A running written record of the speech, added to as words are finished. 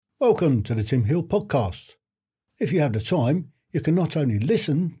Welcome to the Tim Hill Podcast. If you have the time, you can not only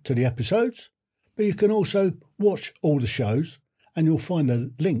listen to the episodes, but you can also watch all the shows, and you'll find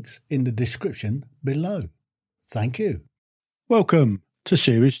the links in the description below. Thank you. Welcome to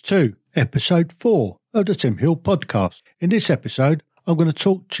Series 2, Episode 4 of the Tim Hill Podcast. In this episode, I'm going to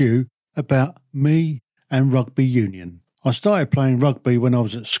talk to you about me and rugby union. I started playing rugby when I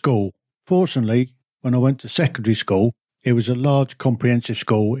was at school. Fortunately, when I went to secondary school, it was a large comprehensive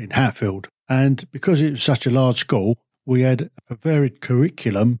school in Hatfield. And because it was such a large school, we had a varied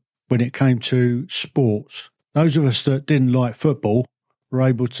curriculum when it came to sports. Those of us that didn't like football were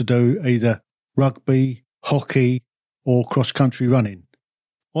able to do either rugby, hockey, or cross-country running.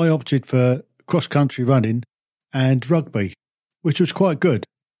 I opted for cross-country running and rugby, which was quite good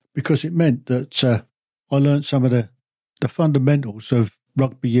because it meant that I learnt some of the fundamentals of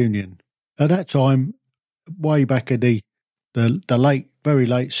rugby union. At that time, way back in the very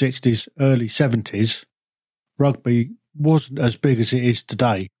late 60s, early 70s, rugby wasn't as big as it is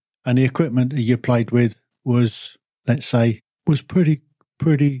today. And the equipment that you played with was, let's say,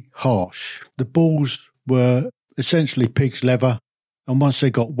 pretty harsh. The balls were essentially pig's leather. And once they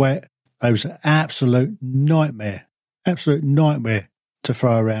got wet, it was an absolute nightmare to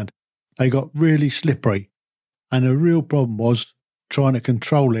throw around. They got really slippery. And the real problem was trying to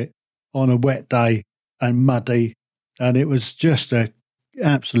control it on a wet day and muddy. And it was just an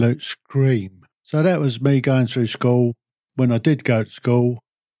absolute scream. So that was me going through school. When I did go to school,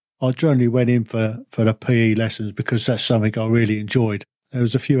 I generally went in for the PE lessons because that's something I really enjoyed. There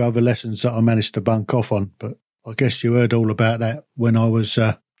was a few other lessons that I managed to bunk off on, but I guess you heard all about that when I was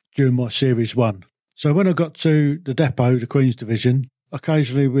during my Series 1. So when I got to the depot, the Queen's Division,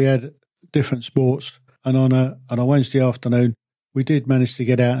 occasionally we had different sports. And on a Wednesday afternoon, we did manage to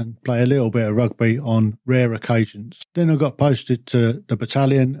get out and play a little bit of rugby on rare occasions. Then I got posted to the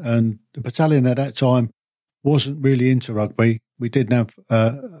battalion, and the battalion at that time wasn't really into rugby. We didn't have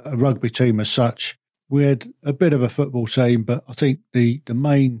a rugby team as such. We had a bit of a football team, but I think the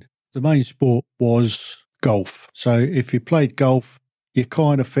main sport was golf. So if you played golf, you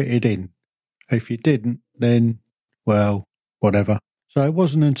kind of fitted in. If you didn't, then, well, whatever. So it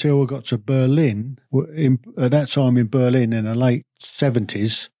wasn't until I got to Berlin, at that time in Berlin in the late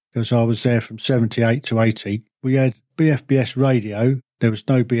 70s, because I was there from 78 to 80, we had BFBS radio. There was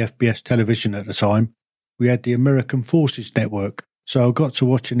no BFBS television at the time. We had the American Forces Network. So I got to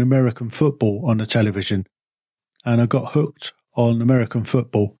watching American football on the television, and I got hooked on American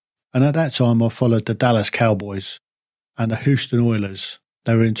football. And at that time, I followed the Dallas Cowboys and the Houston Oilers.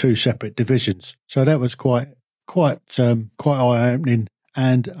 They were in two separate divisions. So that was quite eye-opening,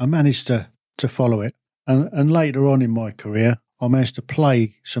 and I managed to follow it. And later on in my career, I managed to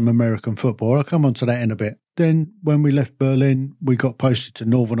play some American football. I'll come on to that in a bit. Then when we left Berlin, we got posted to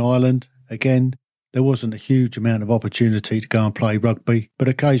Northern Ireland. Again, there wasn't a huge amount of opportunity to go and play rugby, but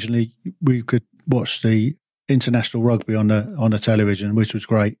occasionally we could watch the international rugby on the television, which was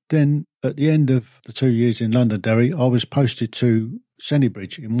great. Then at the end of the 2 years in Londonderry, I was posted to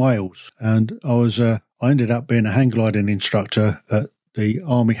Sennybridge in Wales, and I ended up being a hang gliding instructor at the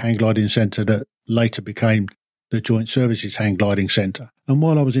Army Hang Gliding Centre that later became the Joint Services Hang Gliding Centre. And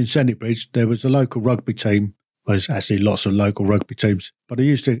while I was in Sennybridge, there was a local rugby team. Well, there's actually lots of local rugby teams, but I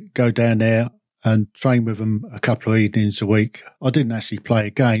used to go down there and train with them a couple of evenings a week. I didn't actually play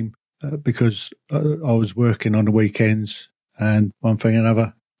a game because I was working on the weekends, and one thing and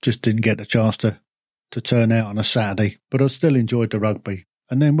another, just didn't get the chance to turn out on a Saturday. But I still enjoyed the rugby.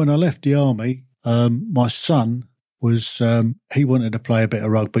 And then when I left the Army, my son he wanted to play a bit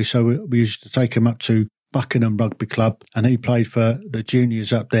of rugby, so we used to take him up to Buckingham Rugby Club, and he played for the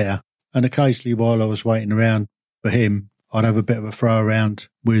juniors up there. And occasionally while I was waiting around for him, I'd have a bit of a throw around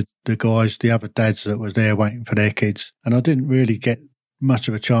with the guys, the other dads that were there waiting for their kids. And I didn't really get much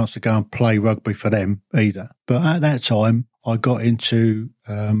of a chance to go and play rugby for them either. But at that time, I got into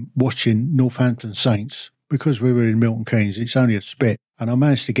watching Northampton Saints. Because we were in Milton Keynes, it's only a spit. And I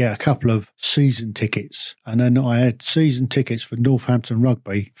managed to get a couple of season tickets. And then I had season tickets for Northampton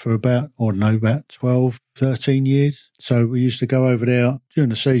Rugby for about 12, 13 years. So we used to go over there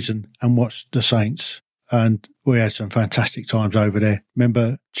during the season and watch the Saints. And we had some fantastic times over there.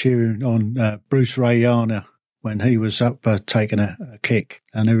 Remember cheering on Bruce Rayana when he was up taking a kick,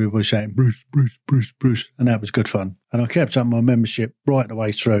 and everybody was saying, Bruce, Bruce, Bruce, Bruce. And that was good fun. And I kept up my membership right the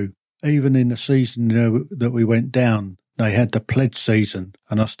way through. Even in the season that we went down, they had the pledge season,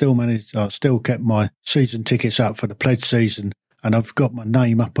 and I still kept my season tickets up for the pledge season, and I've got my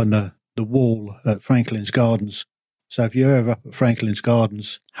name up on the wall at Franklin's Gardens So if you're ever up at Franklin's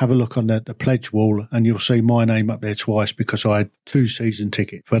Gardens, have a look on the pledge wall and you'll see my name up there twice because I had 2 season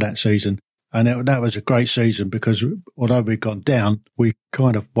tickets for that season. And that was a great season because although we'd gone down, we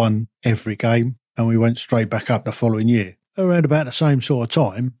kind of won every game and we went straight back up the following year. Around about the same sort of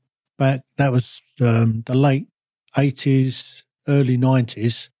time, back that was the late 80s, early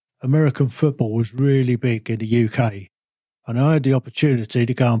 90s, American football was really big in the UK. And I had the opportunity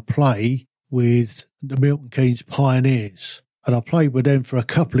to go and play with the Milton Keynes Pioneers. And I played with them for a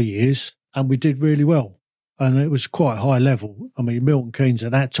couple of years and we did really well. And it was quite high level. I mean, Milton Keynes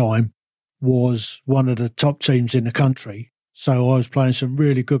at that time was one of the top teams in the country. So I was playing some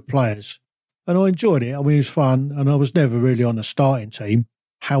really good players. And I enjoyed it. I mean, it was fun. And I was never really on the starting team.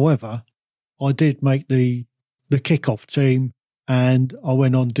 However, I did make the kick-off team and I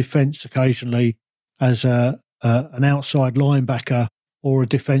went on defence occasionally as an outside linebacker or a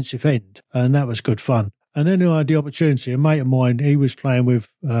defensive end, and that was good fun. And then I had the opportunity, a mate of mine, he was playing with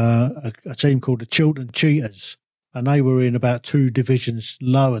a team called the Chiltern Cheetahs, and they were in about 2 divisions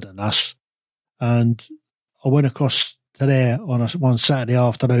lower than us. And I went across to there on one Saturday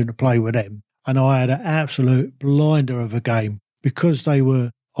afternoon to play with them, and I had an absolute blinder of a game because I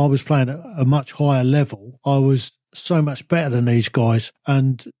was playing at a much higher level. I was so much better than these guys,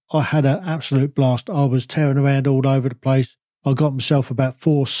 and I had an absolute blast. I was tearing around all over the place. I got myself about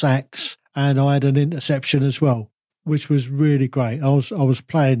 4 sacks and I had an interception as well, which was really great. I was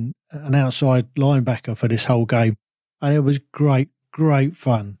playing an outside linebacker for this whole game and it was great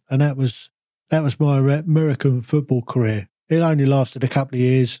fun. And that was my American football career. It only lasted a couple of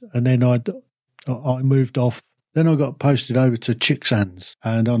years and then I moved off. Then I got posted over to Chicksands,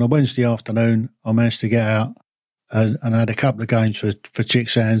 and on a Wednesday afternoon I managed to get out and I had a couple of games for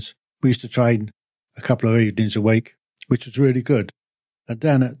Chicksands. We used to train a couple of evenings a week, which was really good. And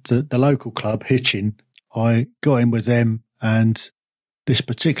down at the local club, Hitchin, I got in with them, and this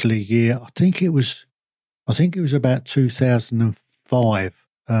particular year, I think it was about 2005.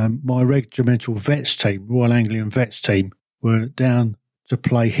 My regimental vets team, Royal Anglian Vets team, were down to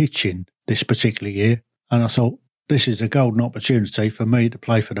play Hitchin this particular year, and I thought this is a golden opportunity for me to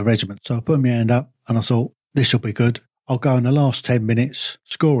play for the regiment. So I put my hand up, and I thought this will be good. I'll go in the last 10 minutes,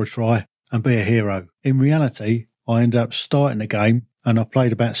 score a try, and be a hero. In reality, I ended up starting the game and I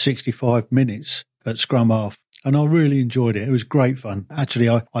played about 65 minutes at scrum half and I really enjoyed it. It was great fun. Actually,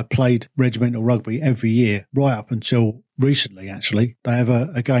 I played regimental rugby every year, right up until recently, actually. They have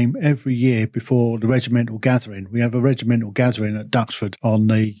a game every year before the regimental gathering. We have a regimental gathering at Duxford on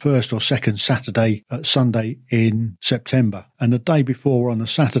the first or second Sunday in September. And the day before, on a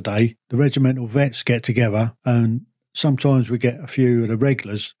Saturday, the regimental vets get together and sometimes we get a few of the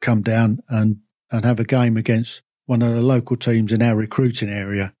regulars come down and have a game against one of the local teams in our recruiting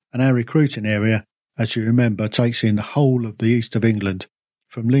area. And our recruiting area, as you remember, takes in the whole of the east of England,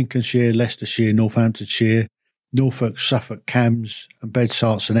 from Lincolnshire, Leicestershire, Northamptonshire, Norfolk, Suffolk, Cambs and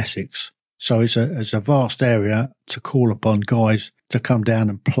Bedsarts and Essex. So it's a vast area to call upon guys to come down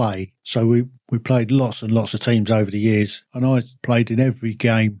and play. So we played lots and lots of teams over the years, and I played in every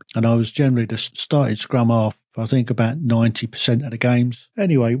game, and I was generally the starting scrum half for I think about 90% of the games.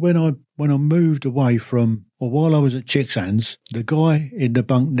 Anyway, when I moved away from, or while I was at Chicksands, the guy in the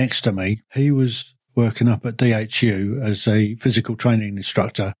bunk next to me, he was working up at DHU as a physical training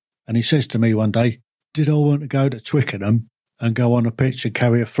instructor, and he says to me one day, did I want to go to Twickenham and go on a pitch and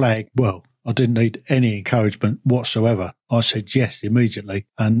carry a flag? Well, I didn't need any encouragement whatsoever. I said yes immediately.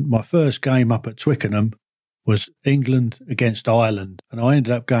 And my first game up at Twickenham was England against Ireland. And I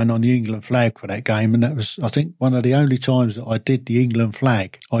ended up going on the England flag for that game. And that was, I think, one of the only times that I did the England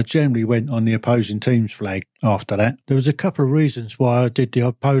flag. I generally went on the opposing team's flag after that. There was a couple of reasons why I did the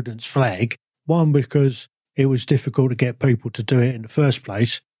opponent's flag. One, because it was difficult to get people to do it in the first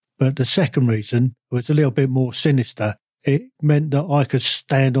place. But the second reason was a little bit more sinister. It meant that I could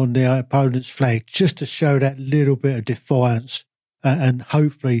stand on the opponent's flag just to show that little bit of defiance, and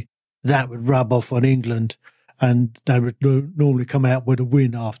hopefully that would rub off on England and they would normally come out with a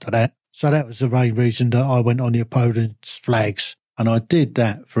win after that. So that was the main reason that I went on the opponent's flags. And I did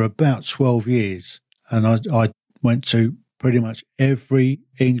that for about 12 years. And I went to pretty much every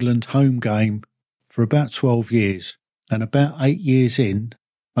England home game for about 12 years. And about 8 years in,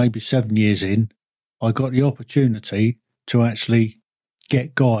 maybe 7 years in, I got the opportunity to actually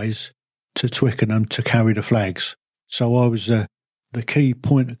get guys to Twickenham to carry the flags. So I was the key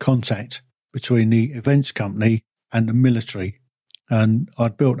point of contact between the events company and the military. And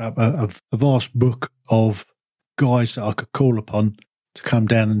I'd built up a vast book of guys that I could call upon to come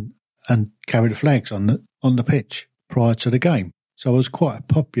down and carry the flags on the pitch prior to the game. So I was quite a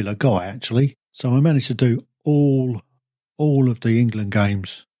popular guy, actually. So I managed to do all of the England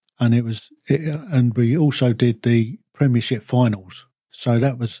games, and and we also did the Premiership finals. So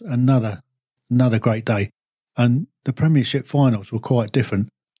that was another great day. And the Premiership finals were quite different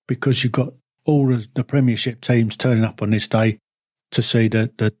because you've got all of the Premiership teams turning up on this day to see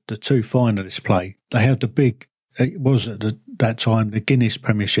the two finalists play. They had it was at that time, the Guinness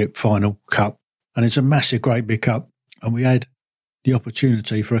Premiership Final Cup, and it's a massive, great big cup. And we had the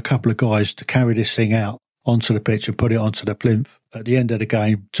opportunity for a couple of guys to carry this thing out onto the pitch and put it onto the plinth at the end of the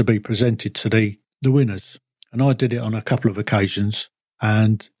game to be presented to the winners. And I did it on a couple of occasions.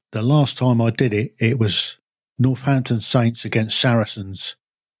 And the last time I did it, it was Northampton Saints against Saracens.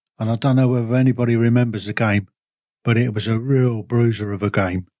 And I don't know whether anybody remembers the game, but it was a real bruiser of a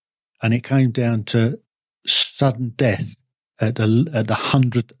game. And it came down to sudden death at the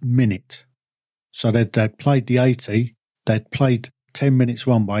 100th minute. So they'd played the 80, they'd played 10 minutes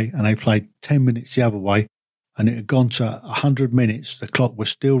one way, and they played 10 minutes the other way, and it had gone to 100 minutes. The clock was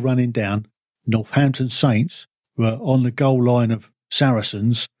still running down. Northampton Saints were on the goal line of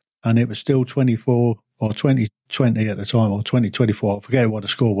Saracens, and it was still 24 or 2020 at the time, or 2024. I forget what the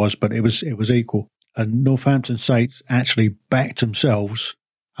score was, but it was equal. And Northampton Saints actually backed themselves,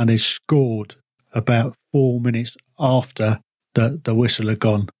 and they scored about 4 minutes after the whistle had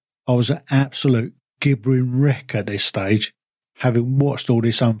gone. I was an absolute gibbering wreck at this stage, having watched all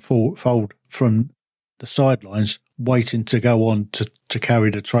this unfold from the sidelines, waiting to go on to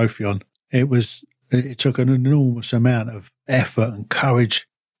carry the trophy on. It took an enormous amount of effort and courage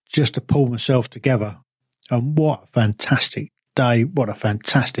just to pull myself together. And what a fantastic day, what a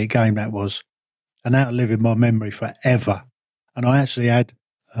fantastic game that was. And that'll live in my memory forever. And I actually had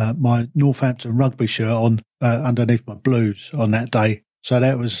my Northampton rugby shirt on underneath my blues on that day. So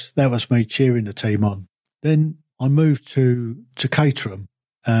that was me cheering the team on. Then I moved to Caterham,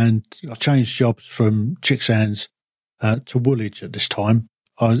 and I changed jobs from Chicksands to Woolwich at this time.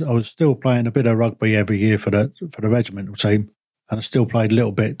 I was still playing a bit of rugby every year for the regimental team, and I still played a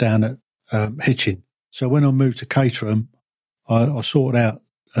little bit down at Hitchin. So when I moved to Caterham, I sorted out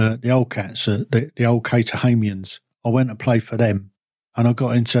the old cats, the old Caterhamians. I went and played for them, and I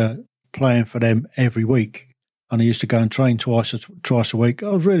got into playing for them every week. And I used to go and train twice a week.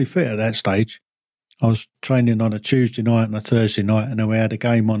 I was really fit at that stage. I was training on a Tuesday night and a Thursday night, and then we had a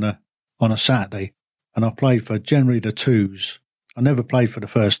game on a Saturday. And I played for generally the twos. I never played for the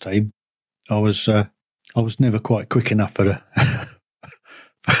first team. I was never quite quick enough for the,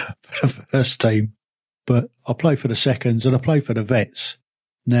 for the first team. But I played for the seconds, and I played for the vets.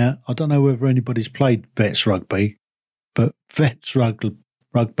 Now, I don't know whether anybody's played vets rugby, but vets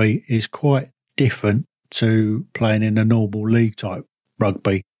rugby is quite different to playing in a normal league type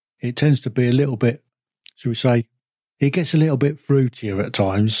rugby. It tends to be a little bit, shall we say, it gets a little bit fruitier at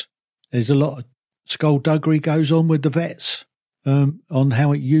times. There's a lot of skullduggery goes on with the vets on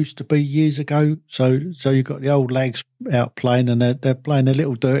how it used to be years ago. So you've got the old lags out playing, and they're playing their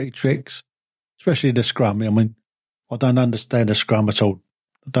little dirty tricks, especially the scrum. I mean, I don't understand the scrum at all.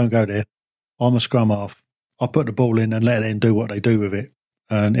 Don't go there. I'm a scrum half. I put the ball in and let them do what they do with it.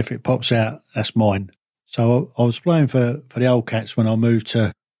 And if it pops out, that's mine. So I was playing for the old cats when I moved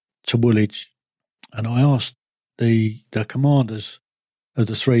to Woolwich, and I asked the commanders of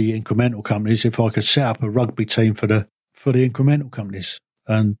the three incremental companies if I could set up a rugby team for the incremental companies.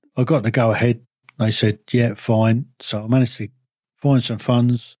 And I got the go ahead. They said, yeah, fine. So I managed to find some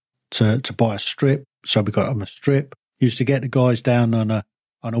funds to buy a strip. So we got them a strip. Used to get the guys down on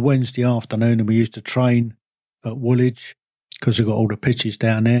a Wednesday afternoon, and we used to train at Woolwich because we've got all the pitches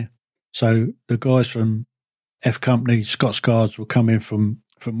down there. So the guys from F Company, Scots Guards, will come in from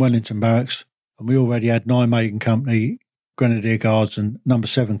Wellington Barracks, and we already had 9 Macon Company, Grenadier Guards, and number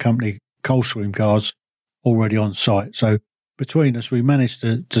 7 Company, Coldstream Guards already on site. So between us, we managed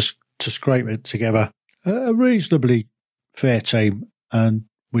to scrape it together a reasonably fair team, and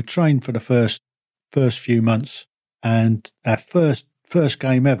we trained for the first few months. And our first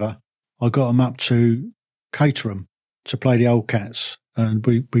game ever, I got them up to Caterham to play the Old Cats, and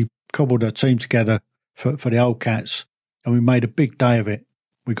we cobbled a team together for the Old Cats, and we made a big day of it.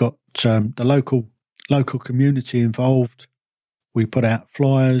 We got the local community involved. We put out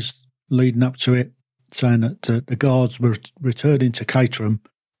flyers leading up to it, saying that the Guards were returning to Caterham,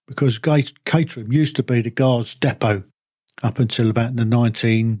 because Caterham used to be the Guards depot up until about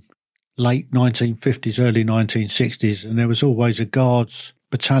the late 1950s, early 1960s, and there was always a Guards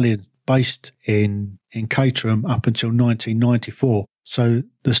battalion based in Caterham up until 1994. So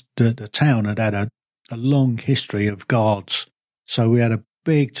the town had a long history of Guards. So we had a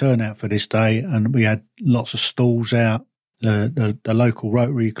big turnout for this day, and we had lots of stalls out. The local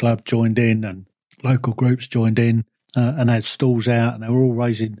Rotary Club joined in, and local groups joined in and had stalls out, and they were all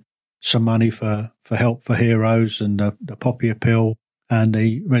raising some money for Help for Heroes and the Poppy Appeal and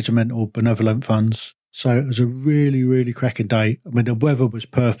the Regimental Benevolent Funds. So it was a really, really cracking day. I mean, the weather was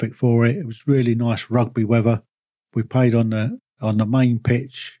perfect for it. It was really nice rugby weather. We played on the main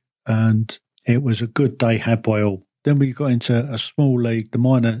pitch, and it was a good day had by all. Then we got into a small league, the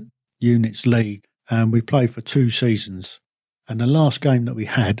Minor Units League, and we played for 2 seasons. And the last game that we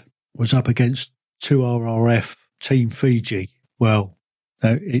had was up against 2RRF Team Fiji. Well,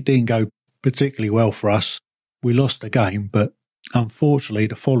 it didn't go particularly well for us. We lost the game, but unfortunately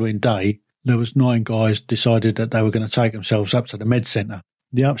the following day there was 9 guys decided that they were going to take themselves up to the med centre.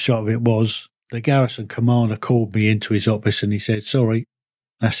 The upshot of it was the garrison commander called me into his office and he said, "Sorry,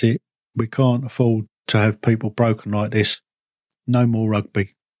 that's it. We can't afford to have people broken like this. No more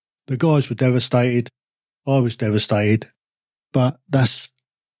rugby." The guys were devastated. I was devastated. But that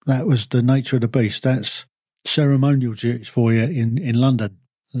was the nature of the beast. That's ceremonial duties for you in London.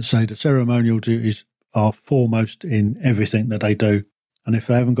 And so the ceremonial duties are foremost in everything that they do. And if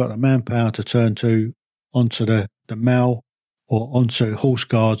they haven't got the manpower to turn to onto the Mall or onto horse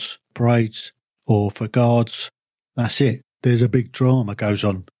guards, parades, or for guards, that's it. There's a big drama goes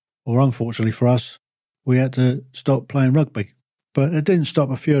on. Or unfortunately for us, we had to stop playing rugby. But it didn't stop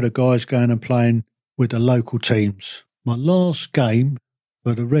a few of the guys going and playing with the local teams. My last game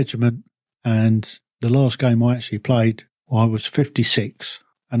for the regiment and the last game I actually played, I was 56.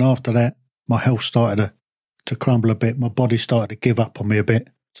 And after that, my health started to crumble a bit. My body started to give up on me a bit.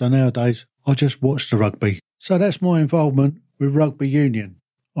 So nowadays, I just watch the rugby. So that's my involvement with rugby union.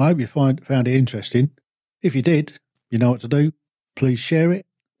 I hope you found it interesting. If you did, you know what to do. Please share it,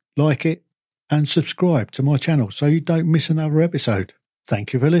 like it, and subscribe to my channel so you don't miss another episode.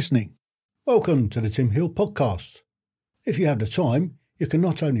 Thank you for listening. Welcome to the Tim Hill Podcast. If you have the time, you can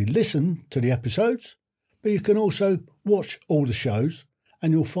not only listen to the episodes, but you can also watch all the shows,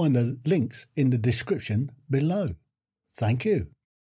 and you'll find the links in the description below. Thank you.